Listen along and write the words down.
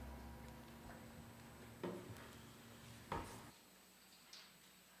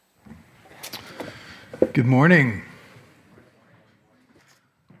Good morning.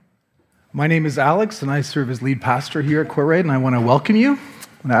 My name is Alex, and I serve as lead pastor here at Courtright, and I want to welcome you. I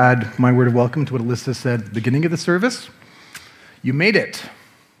want to add my word of welcome to what Alyssa said at the beginning of the service. You made it.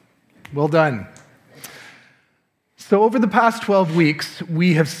 Well done. So over the past 12 weeks,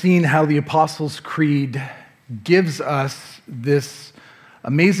 we have seen how the Apostles' Creed gives us this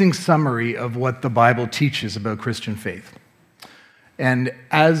amazing summary of what the Bible teaches about Christian faith. And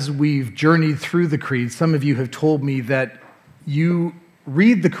as we've journeyed through the Creed, some of you have told me that you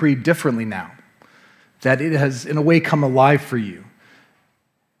read the Creed differently now, that it has, in a way, come alive for you,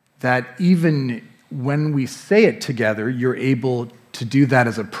 that even when we say it together, you're able to do that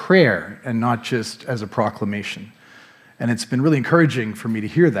as a prayer and not just as a proclamation. And it's been really encouraging for me to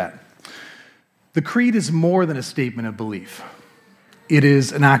hear that. The Creed is more than a statement of belief. It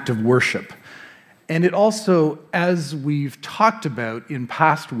is an act of worship. And it also, as we've talked about in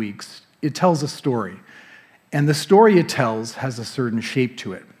past weeks, it tells a story. And the story it tells has a certain shape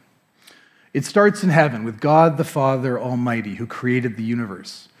to it. It starts in heaven with God the Father Almighty, who created the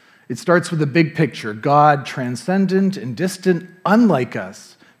universe. It starts with a big picture, God transcendent and distant, unlike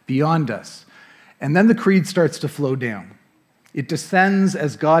us, beyond us. And then the Creed starts to flow down. It descends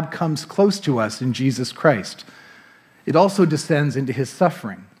as God comes close to us in Jesus Christ. It also descends into his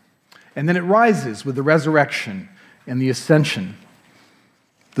suffering. And then it rises with the resurrection and the ascension.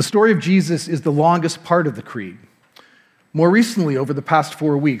 The story of Jesus is the longest part of the Creed. More recently, over the past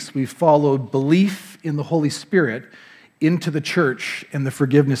 4 weeks, we've followed belief in the Holy Spirit into the church and the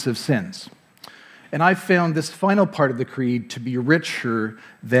forgiveness of sins. And I've found this final part of the Creed to be richer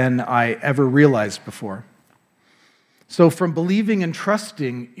than I ever realized before. So from believing and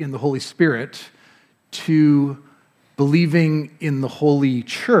trusting in the Holy Spirit to believing in the Holy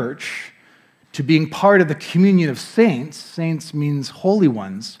Church, to being part of the communion of saints, saints means holy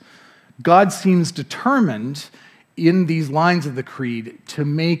ones, God seems determined in these lines of the Creed to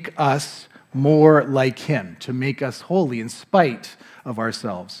make us more like him, to make us holy in spite of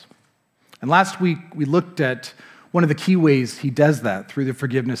ourselves. And last week, we looked at one of the key ways he does that through the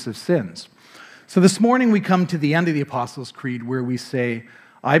forgiveness of sins. So this morning, we come to the end of the Apostles' Creed where we say,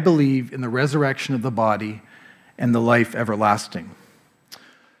 I believe in the resurrection of the body and the life everlasting.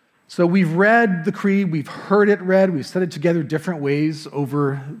 So we've read the Creed, we've heard it read, we've said it together different ways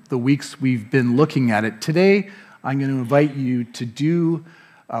over the weeks we've been looking at it. Today, I'm going to invite you to do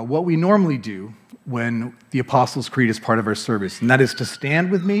what we normally do when the Apostles' Creed is part of our service, and that is to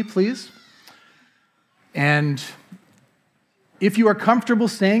stand with me, please. And if you are comfortable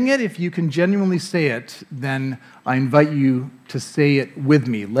saying it, if you can genuinely say it, then I invite you to say it with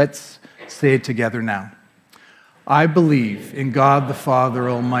me. Let's say it together now. I believe in God the Father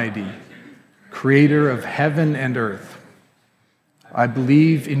Almighty, creator of heaven and earth. I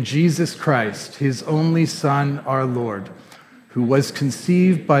believe in Jesus Christ, his only Son, our Lord, who was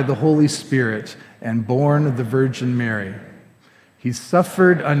conceived by the Holy Spirit and born of the Virgin Mary. He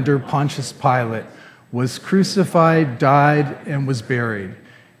suffered under Pontius Pilate, was crucified, died, and was buried.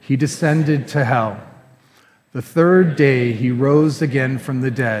 He descended to hell. The third day he rose again from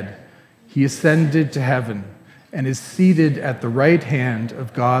the dead. He ascended to heaven and is seated at the right hand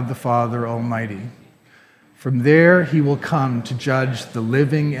of God the Father Almighty. From there he will come to judge the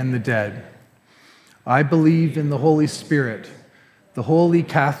living and the dead. I believe in the Holy Spirit, the Holy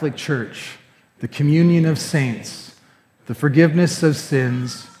Catholic Church, the communion of saints, the forgiveness of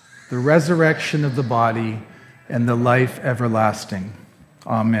sins, the resurrection of the body, and the life everlasting.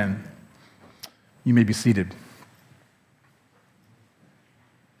 Amen. You may be seated.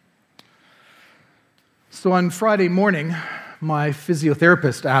 So on Friday morning, my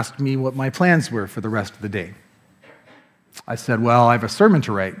physiotherapist asked me what my plans were for the rest of the day. I said, well, I have a sermon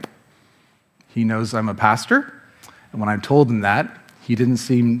to write. He knows I'm a pastor, and when I told him that, he didn't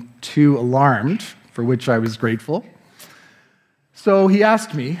seem too alarmed, for which I was grateful. So he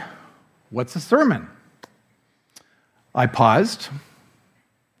asked me, what's a sermon? I paused.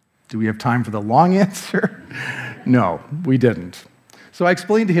 Do we have time for the long answer? No, we didn't. So I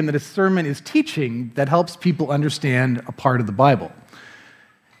explained to him that a sermon is teaching that helps people understand a part of the Bible.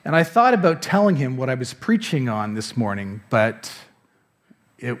 And I thought about telling him what I was preaching on this morning, but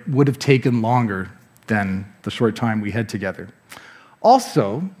it would have taken longer than the short time we had together.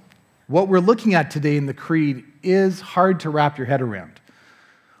 Also, what we're looking at today in the Creed is hard to wrap your head around.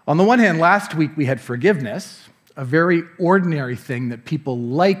 On the one hand, last week we had forgiveness, a very ordinary thing that people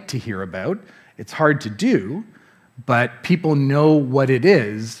like to hear about. It's hard to do, but people know what it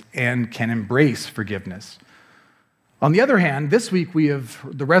is and can embrace forgiveness. On the other hand, this week we have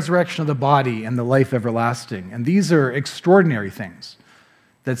the resurrection of the body and the life everlasting, and these are extraordinary things.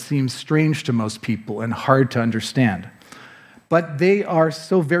 that seem strange to most people and hard to understand. But they are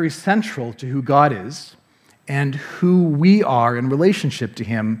so very central to who God is and who we are in relationship to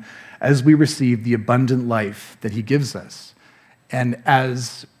him as we receive the abundant life that he gives us, and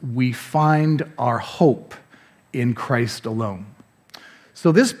as we find our hope in Christ alone.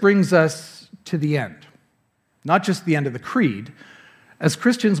 So this brings us to the end, not just the end of the creed. As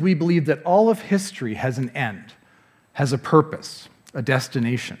Christians, we believe that all of history has an end, has a purpose, a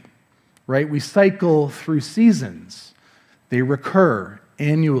destination, right? We cycle through seasons. They recur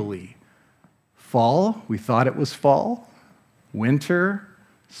annually. Fall, we thought it was fall. Winter,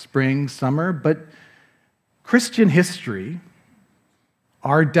 spring, summer. But Christian history,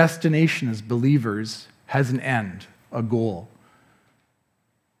 our destination as believers, has an end, a goal.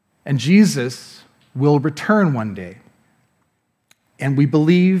 And Jesus will return one day. And we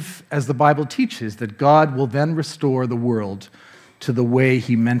believe, as the Bible teaches, that God will then restore the world to the way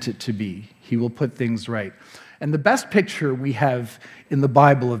he meant it to be. He will put things right. And the best picture we have in the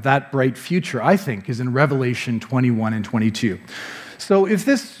Bible of that bright future, I think, is in Revelation 21 and 22. So if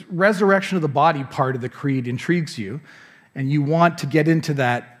this resurrection of the body part of the creed intrigues you, and you want to get into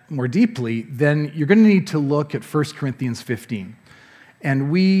that more deeply, then you're going to need to look at 1 Corinthians 15.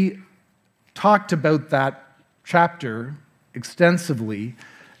 And we talked about that chapter extensively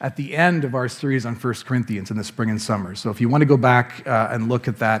at the end of our series on 1 Corinthians in the spring and summer. So if you want to go back and look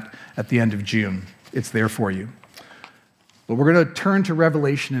at that at the end of June, it's there for you. But we're going to turn to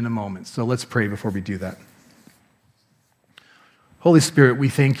Revelation in a moment, so let's pray before we do that. Holy Spirit, we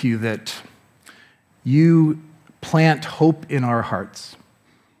thank you that you plant hope in our hearts.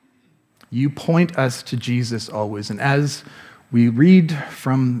 You point us to Jesus always. And as we read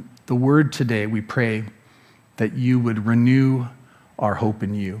from the word today, we pray that you would renew our hope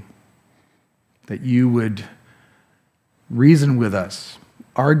in you, that you would reason with us,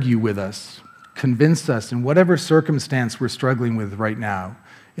 argue with us, convince us in whatever circumstance we're struggling with right now,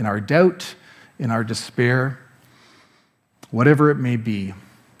 in our doubt, in our despair, whatever it may be.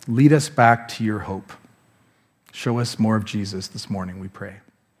 Lead us back to your hope. Show us more of Jesus this morning, we pray.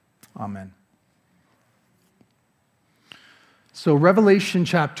 Amen. So Revelation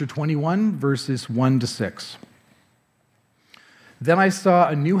chapter 21, verses 1 to 6. Then I saw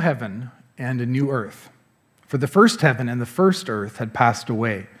a new heaven and a new earth. For the first heaven and the first earth had passed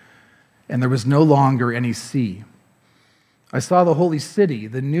away, and there was no longer any sea. I saw the holy city,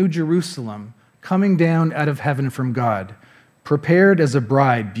 the new Jerusalem, coming down out of heaven from God, prepared as a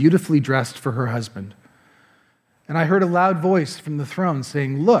bride, beautifully dressed for her husband. And I heard a loud voice from the throne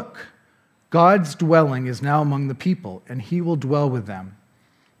saying, "Look, God's dwelling is now among the people, and he will dwell with them.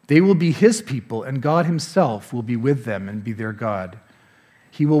 They will be his people, and God himself will be with them and be their God.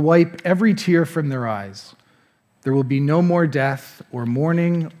 He will wipe every tear from their eyes. There will be no more death, or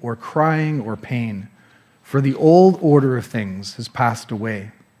mourning, or crying, or pain, for the old order of things has passed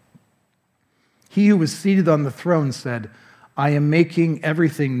away." He who was seated on the throne said, "I am making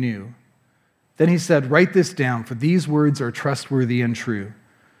everything new." Then he said, "Write this down, for these words are trustworthy and true."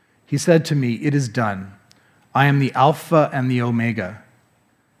 He said to me, "It is done. I am the Alpha and the Omega,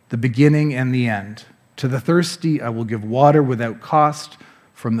 the beginning and the end. To the thirsty I will give water without cost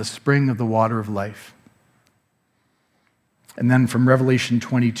from the spring of the water of life." And then from Revelation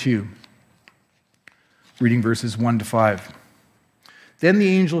 22, reading verses 1 to 5. Then the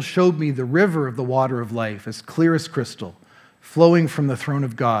angel showed me the river of the water of life, as clear as crystal, flowing from the throne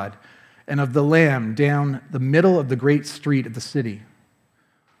of God and of the Lamb down the middle of the great street of the city.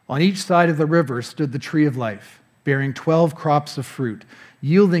 On each side of the river stood the tree of life, bearing 12 crops of fruit,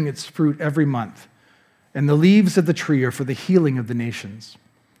 yielding its fruit every month. And the leaves of the tree are for the healing of the nations.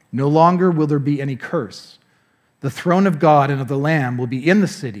 No longer will there be any curse. The throne of God and of the Lamb will be in the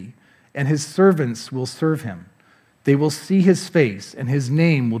city, and his servants will serve him. They will see his face, and his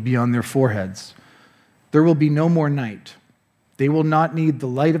name will be on their foreheads. There will be no more night. They will not need the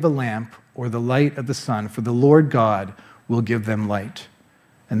light of a lamp or the light of the sun, for the Lord God will give them light,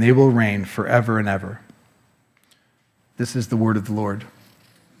 and they will reign forever and ever. This is the word of the Lord.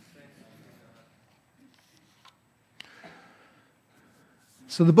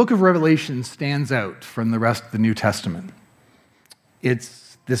 So the book of Revelation stands out from the rest of the New Testament.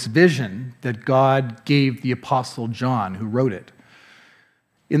 It's this vision that God gave the Apostle John, who wrote it.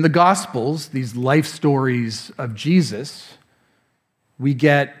 In the Gospels, these life stories of Jesus, we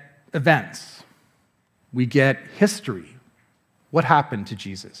get events. We get history. What happened to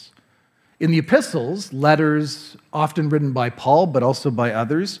Jesus? In the epistles, letters often written by Paul, but also by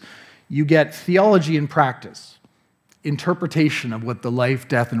others, you get theology and practice, interpretation of what the life,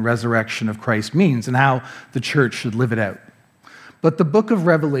 death, and resurrection of Christ means and how the church should live it out. But the book of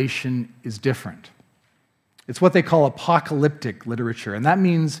Revelation is different. It's what they call apocalyptic literature, and that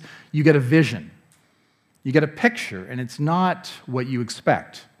means you get a vision. You get a picture, and it's not what you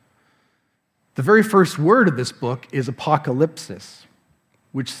expect. The very first word of this book is apocalypsis,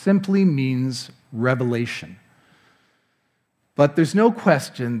 which simply means revelation. But there's no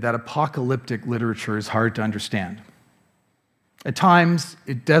question that apocalyptic literature is hard to understand. At times,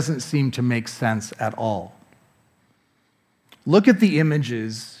 it doesn't seem to make sense at all. Look at the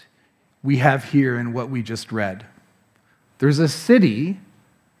images we have here in what we just read. There's a city,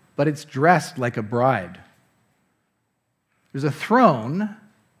 but it's dressed like a bride. There's a throne,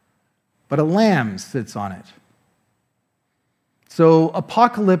 but a lamb sits on it. So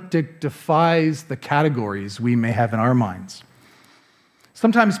apocalyptic defies the categories we may have in our minds.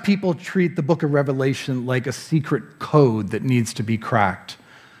 Sometimes people treat the book of Revelation like a secret code that needs to be cracked.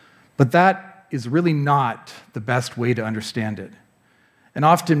 But that is really not the best way to understand it. And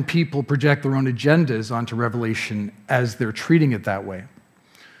often people project their own agendas onto Revelation as they're treating it that way.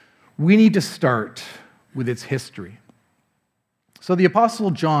 We need to start with its history. So the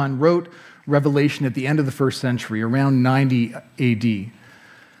Apostle John wrote Revelation at the end of the first century, around 90 AD.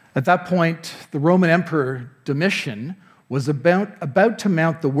 At that point, the Roman Emperor Domitian was about to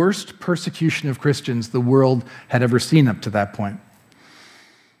mount the worst persecution of Christians the world had ever seen up to that point.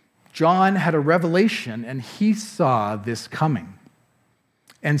 John had a revelation, and he saw this coming.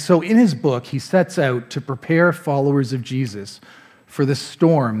 And so in his book, he sets out to prepare followers of Jesus for the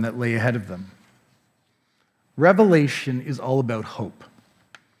storm that lay ahead of them. Revelation is all about hope.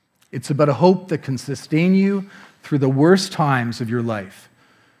 It's about a hope that can sustain you through the worst times of your life,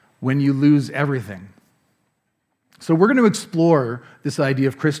 when you lose everything. So we're going to explore this idea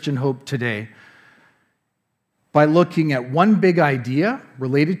of Christian hope today by looking at one big idea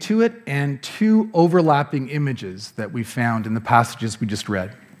related to it and two overlapping images that we found in the passages we just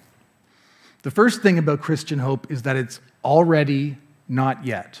read. The first thing about Christian hope is that it's already not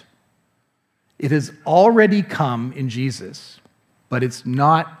yet. It has already come in Jesus, but it's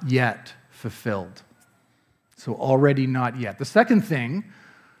not yet fulfilled. So already not yet. The second thing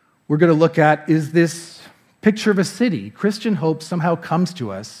we're going to look at is this picture of a city. Christian hope somehow comes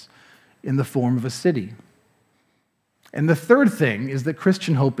to us in the form of a city. And the third thing is that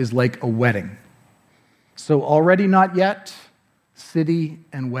Christian hope is like a wedding. So already not yet, city,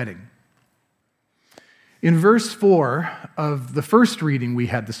 and wedding. In verse 4 of the first reading we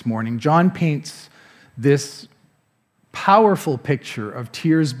had this morning, John paints this powerful picture of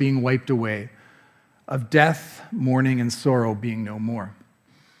tears being wiped away, of death, mourning, and sorrow being no more.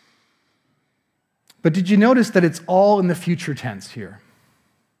 But did you notice that it's all in the future tense here?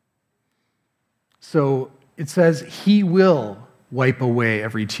 So it says, he will wipe away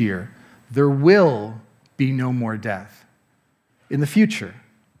every tear. There will be no more death in the future.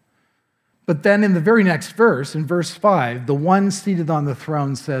 But then in the very next verse, in verse 5, the one seated on the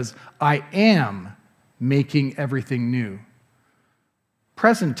throne says, I am making everything new.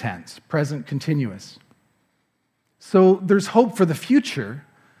 Present tense, present continuous. So there's hope for the future,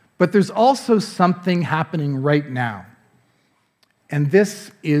 but there's also something happening right now. And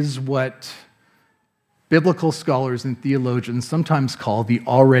this is what biblical scholars and theologians sometimes call the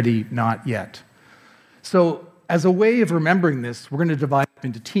already not yet. So as a way of remembering this, we're going to divide up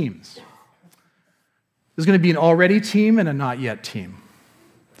into teams. There's going to be an already team and a not yet team.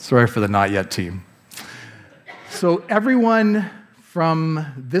 Sorry for the not yet team. So everyone from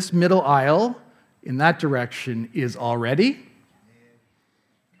this middle aisle in that direction is already.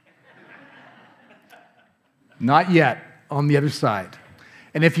 Not yet on the other side.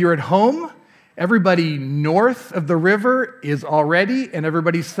 And if you're at home, everybody north of the river is already, and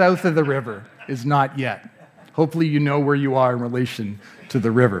everybody south of the river is not yet. Hopefully you know where you are in relation to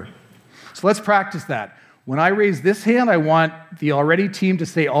the river. So let's practice that. When I raise this hand, I want the already team to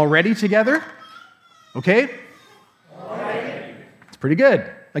say already together. Okay? Already. It's pretty good.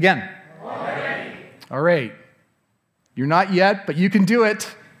 Again. Already. All right. You're not yet, but you can do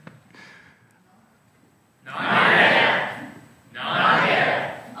it.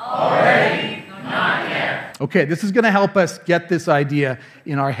 Okay, this is going to help us get this idea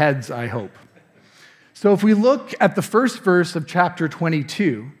in our heads, I hope. So if we look at the first verse of chapter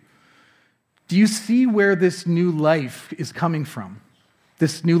 22, do you see where this new life is coming from?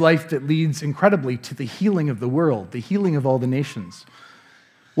 This new life that leads incredibly to the healing of the world, the healing of all the nations.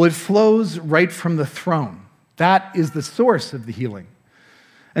 Well, it flows right from the throne. That is the source of the healing.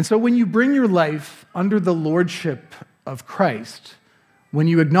 And so when you bring your life under the lordship of Christ, when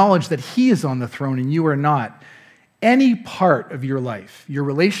you acknowledge that he is on the throne and you are not, any part of your life, your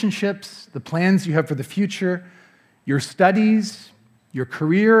relationships, the plans you have for the future, your studies, your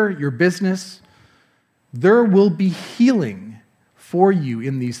career, your business, there will be healing for you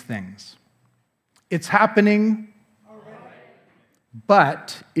in these things. It's happening,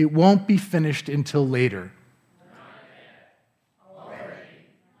 but it won't be finished until later.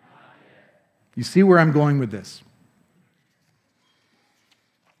 You see where I'm going with this?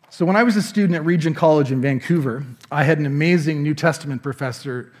 So when I was a student at Regent College in Vancouver, I had an amazing New Testament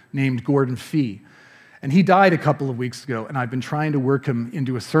professor named Gordon Fee. And he died a couple of weeks ago, and I've been trying to work him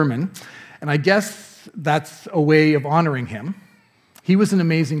into a sermon. And I guess that's a way of honoring him. He was an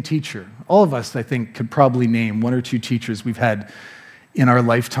amazing teacher. All of us, I think, could probably name one or two teachers we've had in our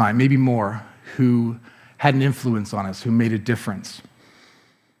lifetime, maybe more, who had an influence on us, who made a difference.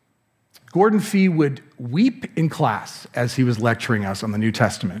 Gordon Fee would weep in class as he was lecturing us on the New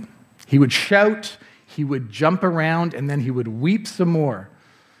Testament. He would shout, he would jump around, and then he would weep some more.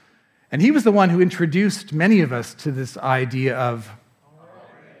 And he was the one who introduced many of us to this idea of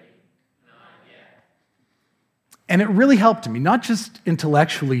and it really helped me, not just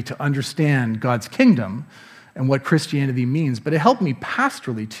intellectually to understand God's kingdom and what Christianity means, but it helped me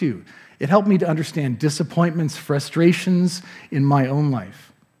pastorally too. It helped me to understand disappointments, frustrations in my own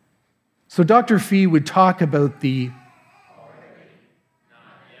life. So Dr. Fee would talk about the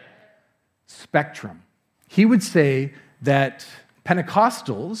spectrum. He would say that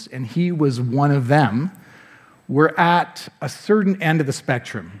Pentecostals, and he was one of them, were at a certain end of the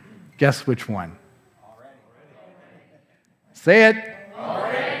spectrum. Guess which one? Say it.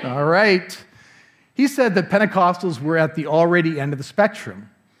 Already. All right. He said that Pentecostals were at the already end of the spectrum.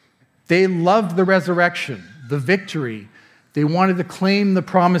 They loved the resurrection, the victory. They wanted to claim the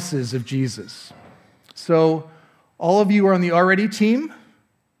promises of Jesus. So, all of you are on the already team.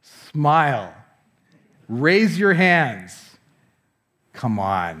 Smile. Raise your hands. Come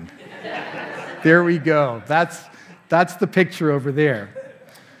on. There we go. That's the picture over there.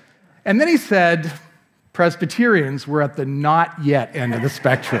 And then he said Presbyterians were at the not yet end of the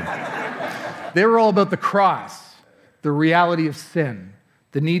spectrum. They were all about the cross, the reality of sin,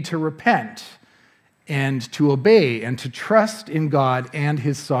 the need to repent, and to obey and to trust in God and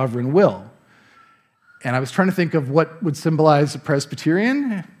his sovereign will. And I was trying to think of what would symbolize a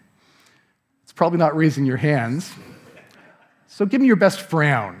Presbyterian. It's probably not raising your hands. So give me your best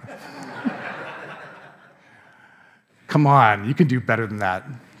frown. Come on, you can do better than that.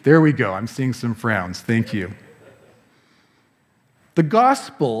 There we go. I'm seeing some frowns. Thank you. The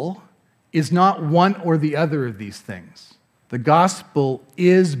gospel is not one or the other of these things. The gospel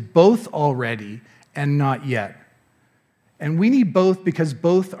is both already and not yet. And we need both because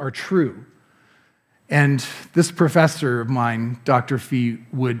both are true. And this professor of mine, Dr. Fee,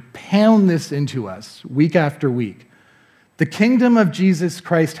 would pound this into us week after week. The kingdom of Jesus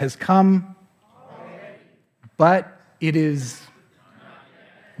Christ has come, but it is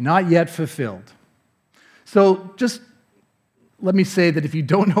not yet fulfilled. So just let me say that if you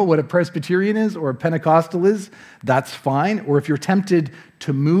don't know what a Presbyterian is or a Pentecostal is, that's fine. Or if you're tempted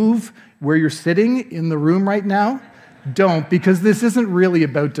to move where you're sitting in the room right now, don't, because this isn't really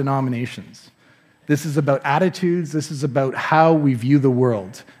about denominations. This is about attitudes. This is about how we view the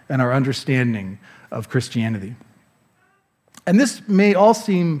world and our understanding of Christianity. And this may all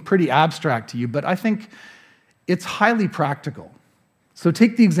seem pretty abstract to you, but I think it's highly practical. So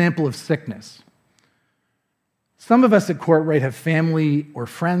take the example of sickness. Some of us at Courtright have family or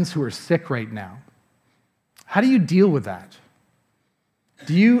friends who are sick right now. How do you deal with that?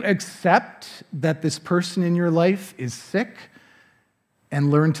 Do you accept that this person in your life is sick and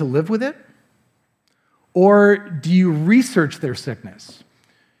learn to live with it? Or do you research their sickness?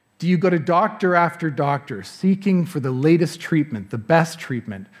 Do you go to doctor after doctor, seeking for the latest treatment, the best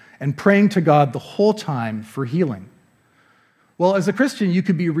treatment, and praying to God the whole time for healing? Well, as a Christian, you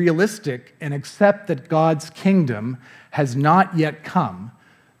could be realistic and accept that God's kingdom has not yet come,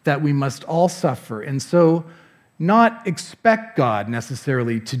 that we must all suffer, and so not expect God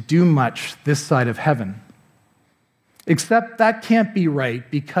necessarily to do much this side of heaven. Except that can't be right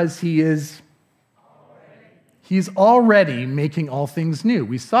because He's already making all things new.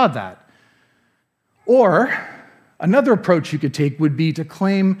 We saw that. Or another approach you could take would be to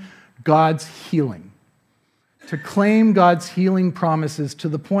claim God's healing. To claim God's healing promises to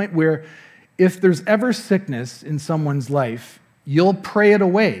the point where if there's ever sickness in someone's life, you'll pray it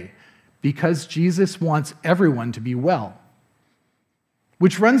away because Jesus wants everyone to be well.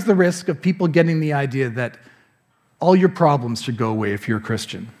 Which runs the risk of people getting the idea that all your problems should go away if you're a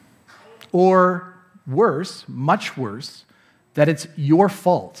Christian. Or worse, much worse, that it's your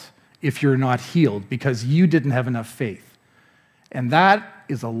fault if you're not healed because you didn't have enough faith. And that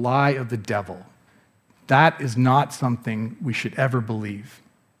is a lie of the devil. that is not something we should ever believe.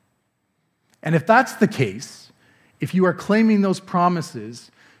 And if that's the case, if you are claiming those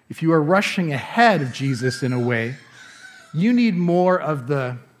promises, if you are rushing ahead of Jesus in a way, you need more of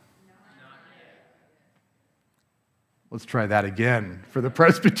the... Let's try that again for the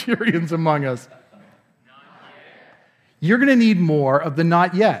Presbyterians among us. You're going to need more of the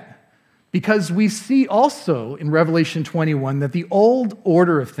not yet, because we see also in Revelation 21 that the old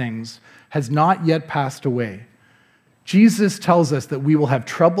order of things has not yet passed away. Jesus tells us that we will have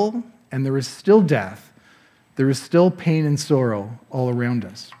trouble, and there is still death. There is still pain and sorrow all around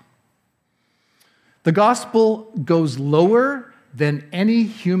us. The gospel goes lower than any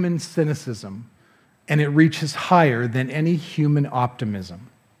human cynicism, and it reaches higher than any human optimism.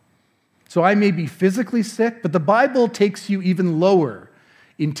 So I may be physically sick, but the Bible takes you even lower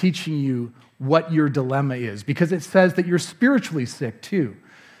in teaching you what your dilemma is, because it says that you're spiritually sick too.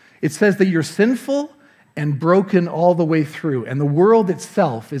 It says that you're sinful and broken all the way through, and the world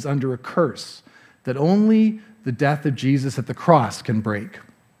itself is under a curse that only the death of Jesus at the cross can break.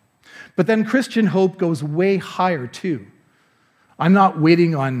 But then Christian hope goes way higher too. I'm not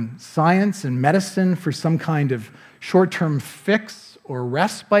waiting on science and medicine for some kind of short-term fix or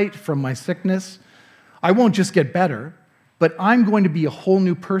respite from my sickness. I won't just get better, but I'm going to be a whole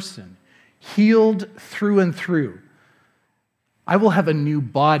new person, healed through and through. I will have a new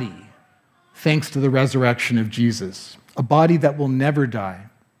body thanks to the resurrection of Jesus, a body that will never die.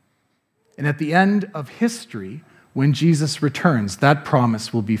 And at the end of history, when Jesus returns, that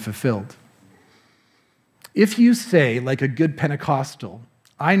promise will be fulfilled. If you say, like a good Pentecostal,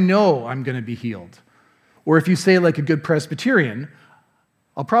 I know I'm going to be healed, or if you say, like a good Presbyterian,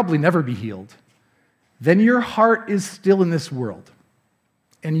 I'll probably never be healed, then your heart is still in this world,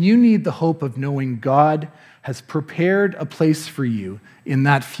 and you need the hope of knowing God has prepared a place for you in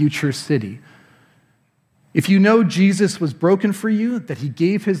that future city. If you know Jesus was broken for you, that he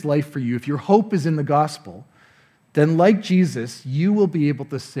gave his life for you, if your hope is in the gospel, then like Jesus, you will be able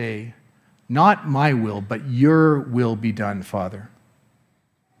to say, not my will, but your will be done, Father.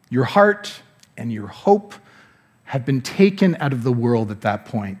 Your heart and your hope have been taken out of the world at that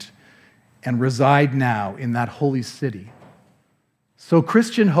point and reside now in that holy city. So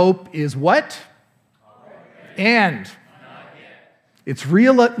Christian hope is what? And it's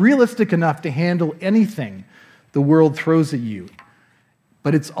realistic enough to handle anything the world throws at you,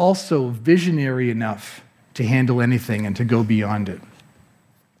 but it's also visionary enough to handle anything and to go beyond it.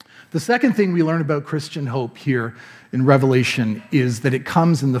 The second thing we learn about Christian hope here in Revelation is that it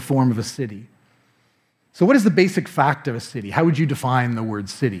comes in the form of a city. So what is the basic fact of a city? How would you define the word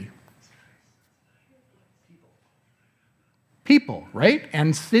city? People, right?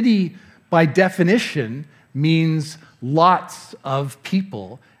 And city, by definition, means lots of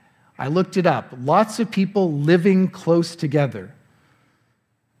people. I looked it up. Lots of people living close together.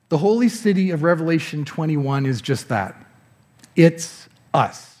 The holy city of Revelation 21 is just that. It's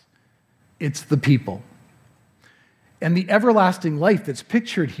us. It's the people. And the everlasting life that's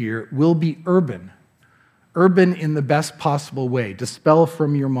pictured here will be urban. Urban in the best possible way. Dispel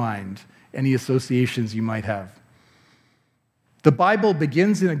from your mind any associations you might have. The Bible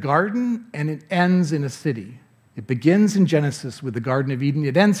begins in a garden and it ends in a city. It begins in Genesis with the Garden of Eden.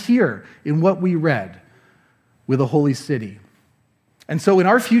 It ends here in what we read with a holy city. And so in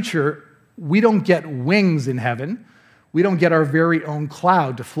our future, we don't get wings in heaven. We don't get our very own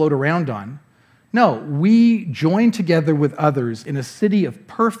cloud to float around on. No, we join together with others in a city of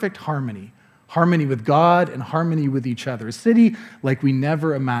perfect harmony. Harmony with God and harmony with each other. A city like we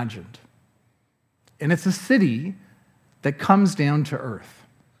never imagined. And it's a city that comes down to earth.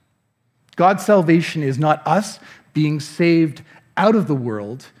 God's salvation is not us being saved out of the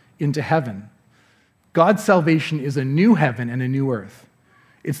world into heaven. God's salvation is a new heaven and a new earth.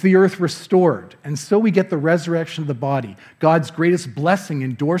 It's the earth restored, and so we get the resurrection of the body, God's greatest blessing,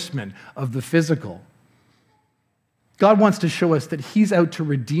 endorsement of the physical. God wants to show us that he's out to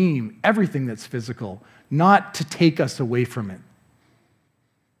redeem everything that's physical, not to take us away from it.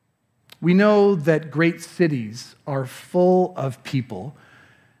 We know that great cities are full of people,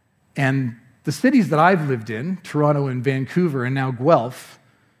 and the cities that I've lived in, Toronto and Vancouver and now Guelph,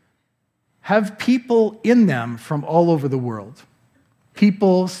 have people in them from all over the world.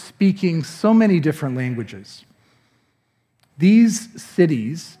 People speaking so many different languages. These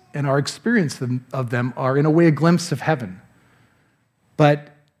cities and our experience of them are in a way a glimpse of heaven, but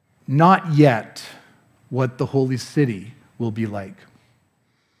not yet what the holy city will be like.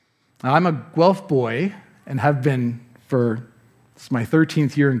 Now, I'm a Guelph boy and have been for, this is my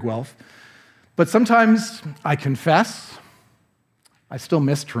 13th year in Guelph, but sometimes I confess I still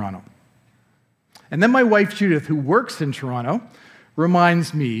miss Toronto. And then my wife, Judith, who works in Toronto,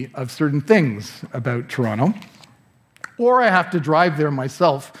 reminds me of certain things about Toronto. Or I have to drive there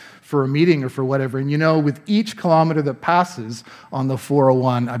myself for a meeting or for whatever. And with each kilometer that passes on the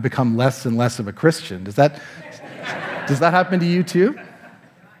 401, I become less and less of a Christian. Does that happen to you too?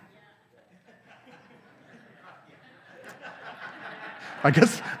 I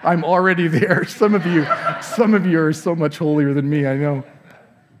guess I'm already there. Some of you are so much holier than me, I know.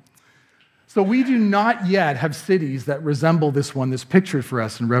 So we do not yet have cities that resemble this one that's pictured for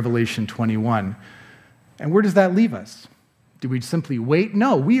us in Revelation 21. And where does that leave us? Do we simply wait?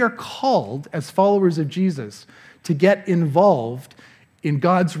 No, we are called as followers of Jesus to get involved in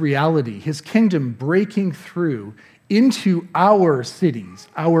God's reality, his kingdom breaking through into our cities,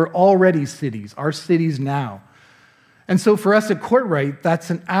 our already cities, our cities now. And so for us at Courtright, that's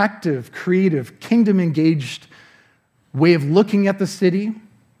an active, creative, kingdom-engaged way of looking at the city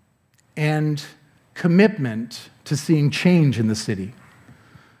and commitment to seeing change in the city.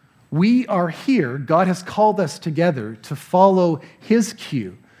 We are here, God has called us together to follow his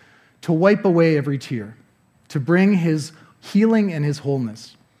cue, to wipe away every tear, to bring his healing and his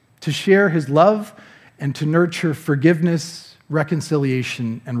wholeness, to share his love and to nurture forgiveness,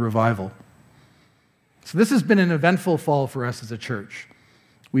 reconciliation, and revival. So this has been an eventful fall for us as a church.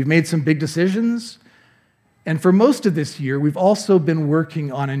 We've made some big decisions, and for most of this year, we've also been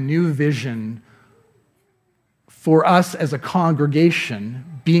working on a new vision for us as a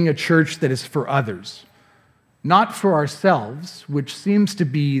congregation, being a church that is for others. Not for ourselves, which seems to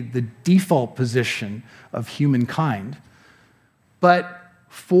be the default position of humankind, but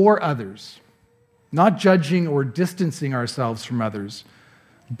for others. Not judging or distancing ourselves from others,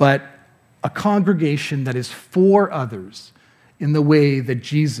 but a congregation that is for others in the way that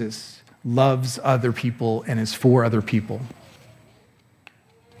Jesus loves other people and is for other people.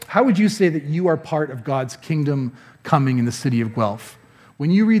 How would you say that you are part of God's kingdom coming in the city of Guelph?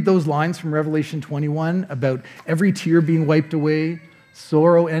 When you read those lines from Revelation 21 about every tear being wiped away,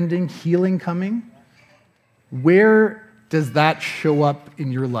 sorrow ending, healing coming, where does that show up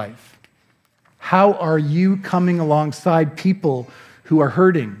in your life? How are you coming alongside people who are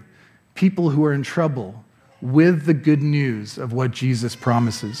hurting, people who are in trouble, with the good news of what Jesus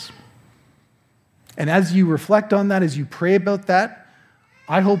promises? And as you reflect on that, as you pray about that,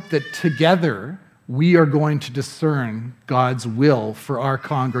 I hope that together we are going to discern God's will for our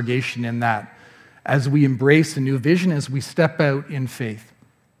congregation in that as we embrace a new vision, as we step out in faith.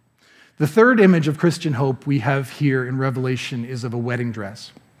 The third image of Christian hope we have here in Revelation is of a wedding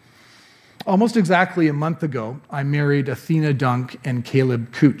dress. Almost exactly a month ago, I married Athena Dunk and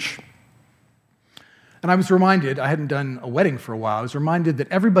Caleb Cooch. And I was reminded, I hadn't done a wedding for a while, I was reminded that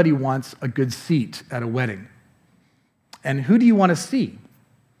everybody wants a good seat at a wedding. And who do you want to see?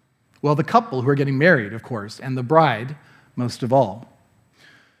 Well, the couple who are getting married, of course, and the bride, most of all.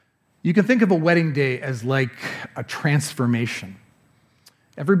 You can think of a wedding day as like a transformation.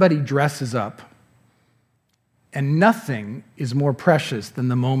 Everybody dresses up, and nothing is more precious than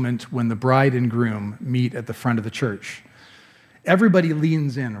the moment when the bride and groom meet at the front of the church. Everybody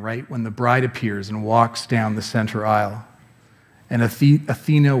leans in, right, when the bride appears and walks down the center aisle. And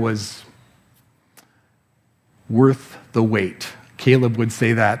Athena was worth the wait. Caleb would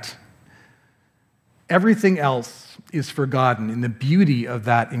say that. Everything else is forgotten in the beauty of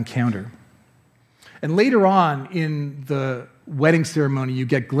that encounter. And later on in the wedding ceremony, you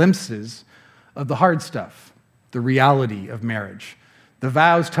get glimpses of the hard stuff, the reality of marriage. The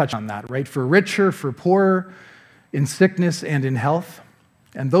vows touch on that, right? For richer, for poorer, in sickness and in health.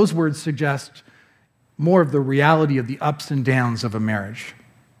 And those words suggest more of the reality of the ups and downs of a marriage.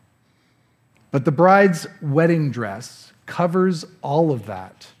 But the bride's wedding dress covers all of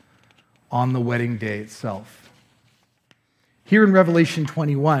that on the wedding day itself. Here in Revelation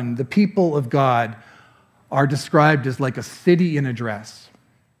 21, the people of God are described as like a city in a dress.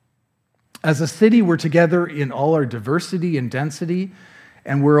 As a city, we're together in all our diversity and density,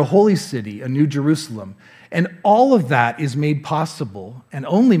 and we're a holy city, a new Jerusalem. And all of that is made possible, and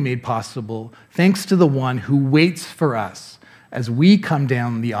only made possible, thanks to the one who waits for us as we come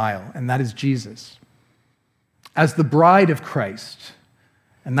down the aisle, and that is Jesus. As the bride of Christ,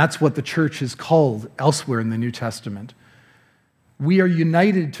 and that's what the church is called elsewhere in the New Testament, we are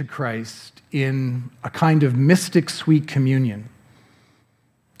united to Christ in a kind of mystic sweet communion.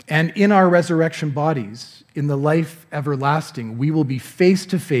 And in our resurrection bodies, in the life everlasting, we will be face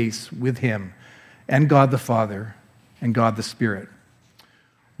to face with him and God the Father and God the Spirit.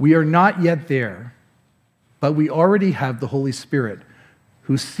 We are not yet there, but we already have the Holy Spirit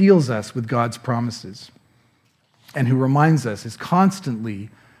who seals us with God's promises and who reminds us, is constantly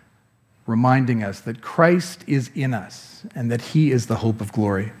reminding us that Christ is in us and that he is the hope of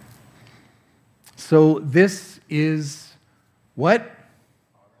glory. So this is what?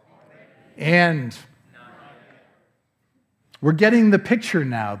 And we're getting the picture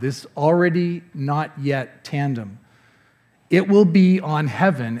now, this already not yet tandem. It will be on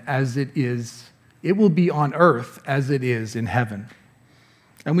heaven as it is, it will be on earth as it is in heaven.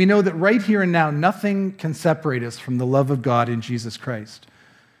 And we know that right here and now, nothing can separate us from the love of God in Jesus Christ.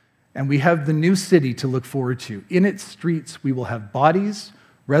 And we have the new city to look forward to. In its streets, we will have bodies,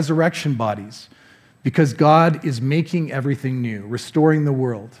 resurrection bodies, because God is making everything new, restoring the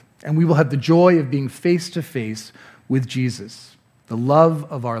world. And we will have the joy of being face to face with Jesus, the love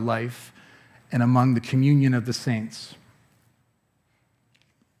of our life, and among the communion of the saints.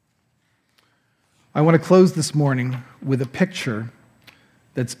 I want to close this morning with a picture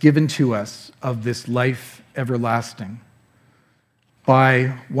that's given to us of this life everlasting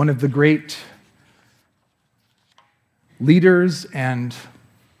by one of the great leaders and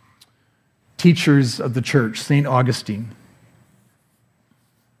teachers of the church, St. Augustine.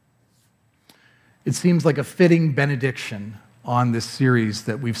 It seems like a fitting benediction on this series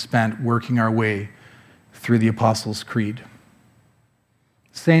that we've spent working our way through the Apostles' Creed.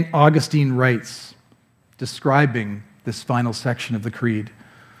 St. Augustine writes, describing this final section of the Creed,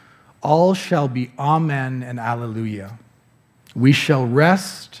 all shall be Amen and Alleluia. We shall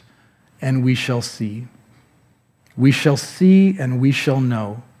rest and we shall see. We shall see and we shall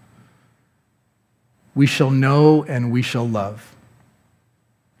know. We shall know and we shall love.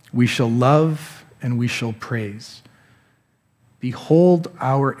 We shall love and we shall praise. Behold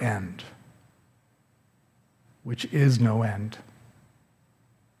our end, which is no end.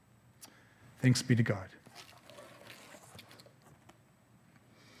 Thanks be to God.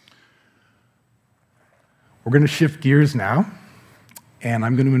 We're going to shift gears now, and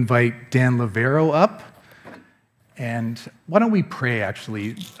I'm going to invite Dan Lavero up. And why don't we pray,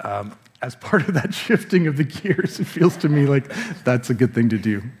 actually, as part of that shifting of the gears? It feels to me like that's a good thing to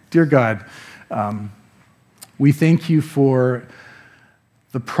do. Dear God, we thank you for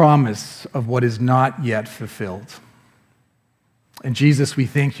the promise of what is not yet fulfilled. And Jesus, we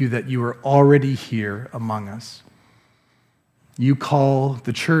thank you that you are already here among us. You call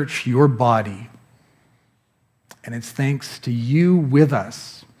the church your body. And it's thanks to you with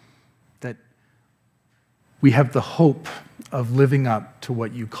us that we have the hope of living up to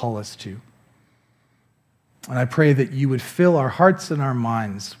what you call us to. And I pray that you would fill our hearts and our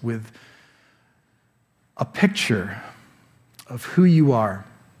minds with a picture of who you are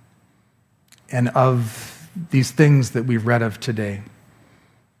and of these things that we've read of today,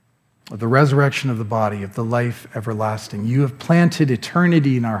 of the resurrection of the body, of the life everlasting. You have planted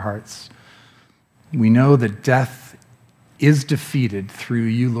eternity in our hearts. We know that death is defeated through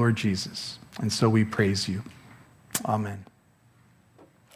you, Lord Jesus, and so we praise you. Amen.